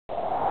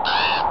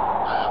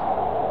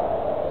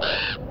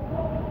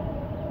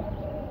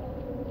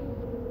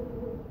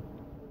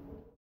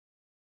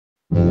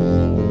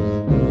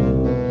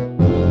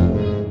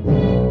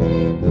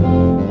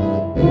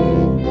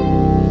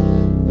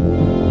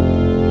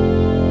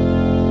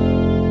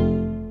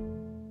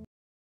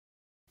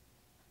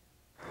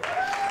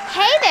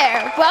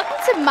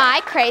Welcome to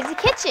my crazy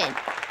kitchen.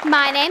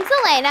 My name's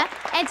Elena,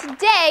 and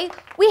today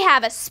we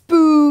have a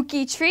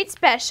spooky treat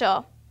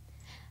special.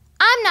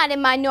 I'm not in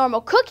my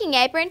normal cooking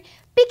apron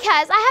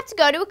because I have to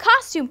go to a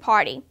costume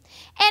party, and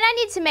I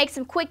need to make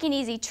some quick and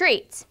easy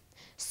treats.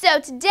 So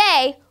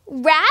today,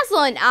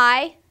 Razzle and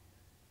I...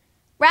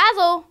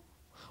 Razzle?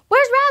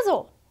 Where's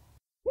Razzle?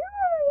 Here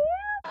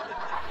I am.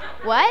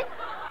 What?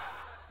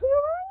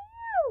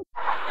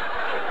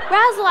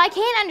 Razzle, I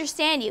can't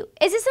understand you.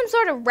 Is this some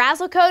sort of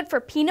Razzle code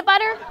for peanut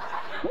butter?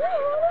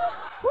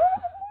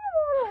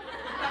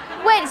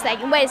 Wait a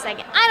second.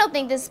 I don't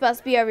think this is supposed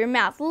to be over your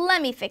mouth.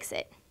 Let me fix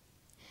it.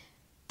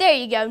 There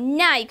you go.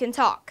 Now you can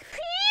talk.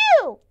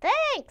 Phew!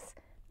 Thanks.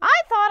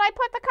 I thought I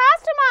put the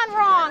costume on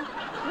wrong.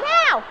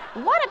 Now,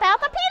 what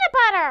about the peanut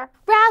butter?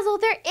 Razzle,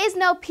 there is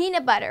no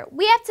peanut butter.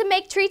 We have to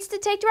make treats to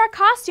take to our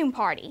costume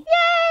party.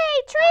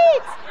 Yay!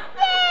 Treats!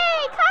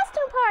 Yay!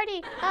 Costume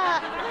party!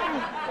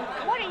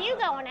 What are you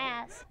going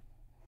as?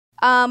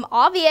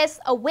 Obvious,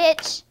 a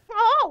witch.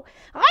 Oh,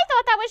 I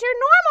thought that was your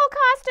normal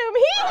costume.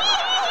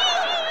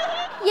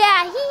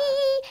 Yeah,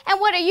 hee. And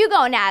what are you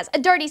going as? A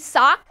dirty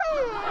sock?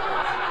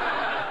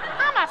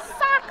 I'm a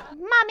sock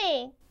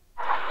mummy.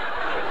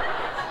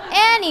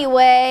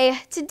 Anyway,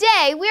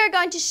 today we are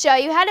going to show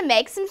you how to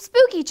make some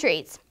spooky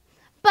treats.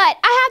 But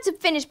I have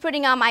to finish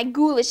putting on my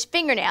ghoulish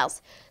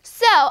fingernails,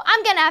 so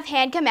I'm going to have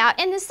Hand come out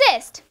and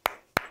assist.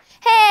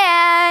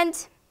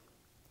 Hand!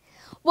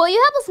 Will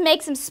you help us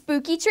make some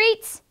spooky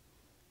treats?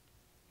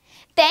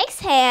 Thanks,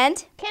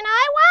 Hand. Can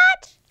I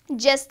watch?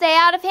 Just stay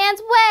out of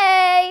Hand's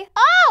way.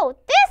 Oh,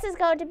 this is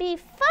going to be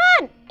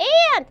fun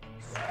and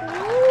spooky.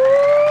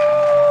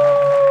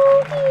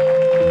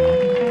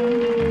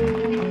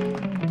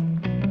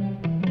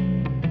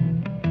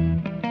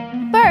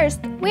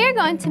 First, we are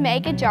going to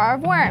make a jar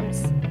of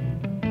worms.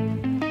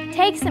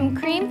 Take some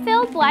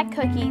cream-filled black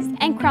cookies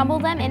and crumble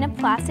them in a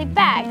plastic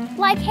bag,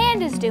 like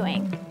Hand is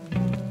doing.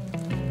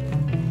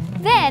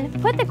 Then,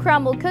 put the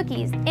crumbled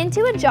cookies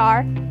into a jar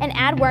and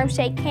add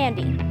worm-shaped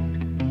candy.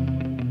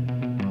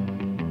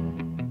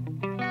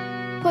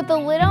 Put the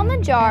lid on the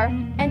jar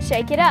and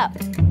shake it up.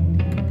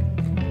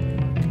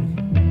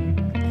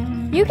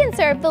 You can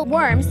serve the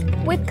worms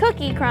with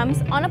cookie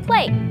crumbs on a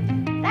plate.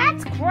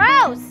 That's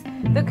gross!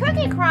 The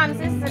cookie crumbs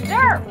is the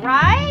dirt,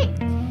 right?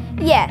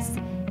 Yes,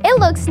 it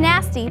looks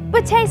nasty,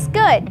 but tastes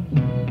good.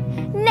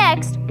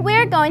 Next,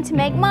 we're going to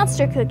make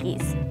monster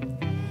cookies.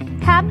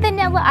 Have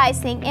vanilla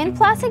icing in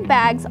plastic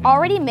bags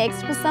already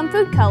mixed with some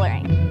food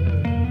coloring.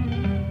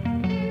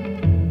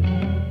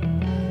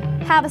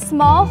 Have a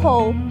small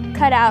hole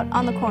cut out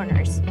on the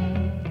corners.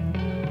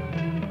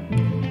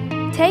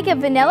 Take a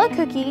vanilla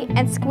cookie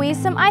and squeeze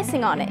some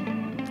icing on it.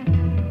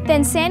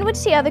 Then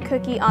sandwich the other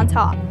cookie on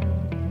top.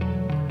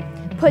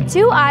 Put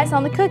 2 eyes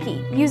on the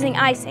cookie using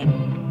icing.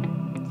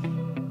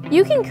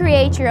 You can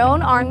create your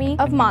own army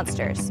of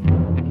monsters.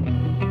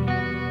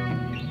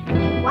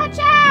 Watch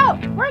out!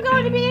 We're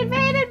going to be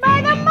invaded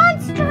by the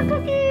monster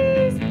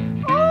cookies!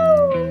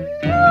 Oh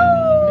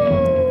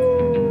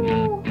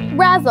no!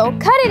 Razzle,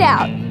 cut it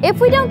out. If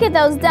we don't get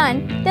those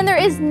done, then there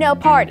is no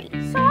party.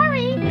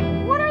 Sorry,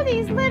 what are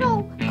these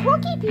little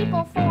cookie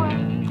people for?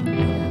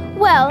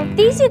 Well,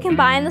 these you can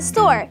buy in the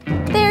store.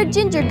 They are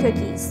ginger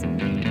cookies.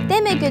 They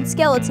make good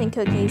skeleton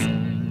cookies.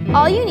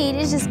 All you need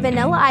is just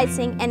vanilla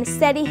icing and a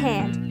steady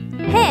hand.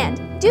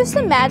 Hand, do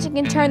some magic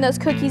and turn those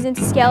cookies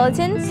into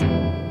skeletons.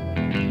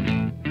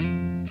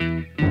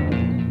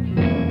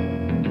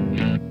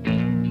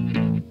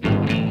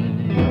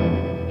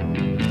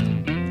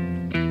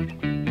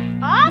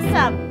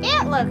 Awesome!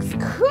 It looks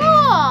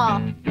cool!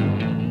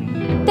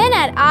 Then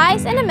add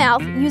eyes and a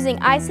mouth using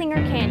icing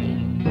or candy.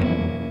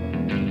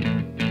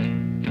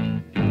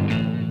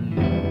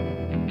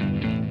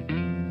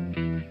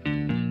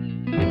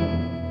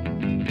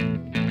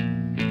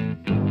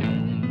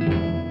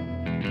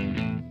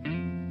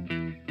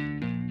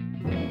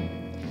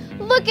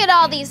 Look at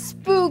all these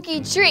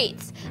spooky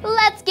treats.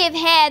 Let's give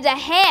Hand a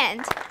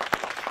hand.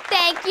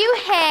 Thank you,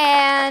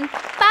 Hand.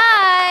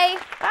 Bye.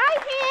 Bye,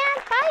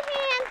 Hand. Bye,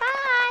 Hand.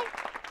 Bye.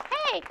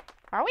 Hey,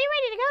 are we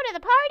ready to go to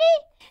the party?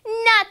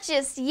 Not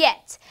just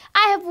yet.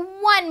 I have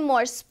one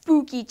more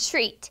spooky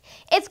treat.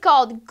 It's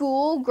called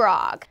Ghoul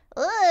Grog.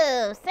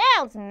 Ooh,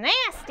 sounds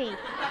nasty.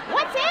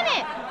 What's in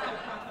it?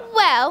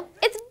 Well,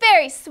 it's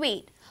very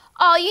sweet.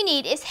 All you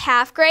need is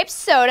half grape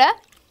soda,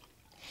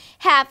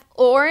 half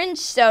orange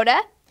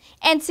soda,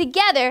 and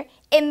together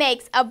it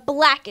makes a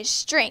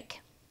blackish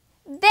drink.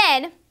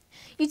 Then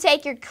you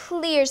take your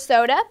clear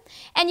soda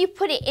and you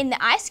put it in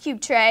the ice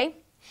cube tray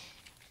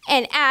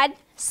and add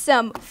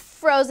some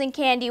frozen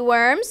candy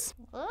worms,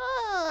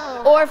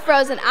 Ooh. or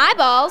frozen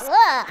eyeballs,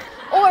 Ugh.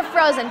 or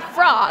frozen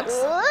frogs,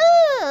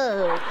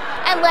 Ooh.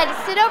 and let it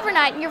sit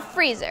overnight in your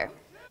freezer.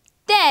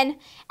 Then,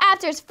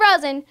 after it's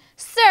frozen,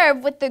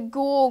 serve with the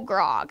Ghoul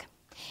Grog.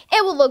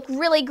 It will look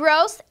really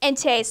gross and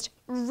taste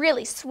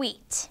really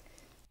sweet.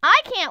 I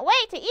can't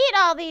wait to eat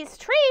all these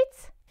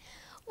treats.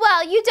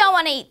 Well, you don't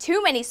want to eat too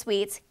many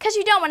sweets because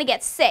you don't want to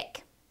get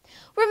sick.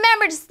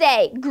 Remember to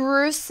stay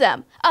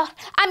gruesome.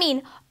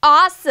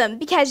 Awesome,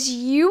 because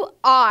you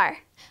are.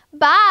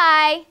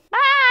 Bye.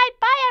 Bye.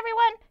 Bye,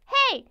 everyone.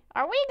 Hey,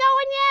 are we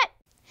going yet?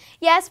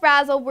 Yes,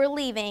 Razzle, we're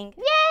leaving.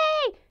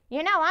 Yay!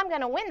 You know I'm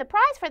going to win the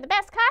prize for the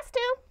best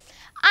costume.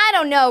 I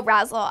don't know,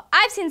 Razzle.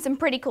 I've seen some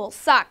pretty cool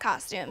sock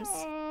costumes.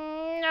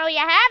 No, you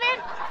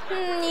haven't.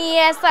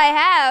 Yes, I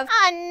have.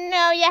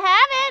 No, you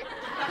haven't.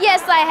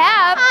 Yes, I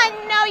have.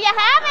 No, you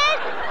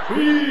haven't.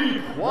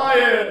 Be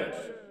quiet!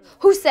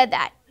 Who said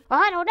that?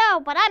 I don't know,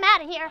 but I'm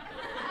out of here.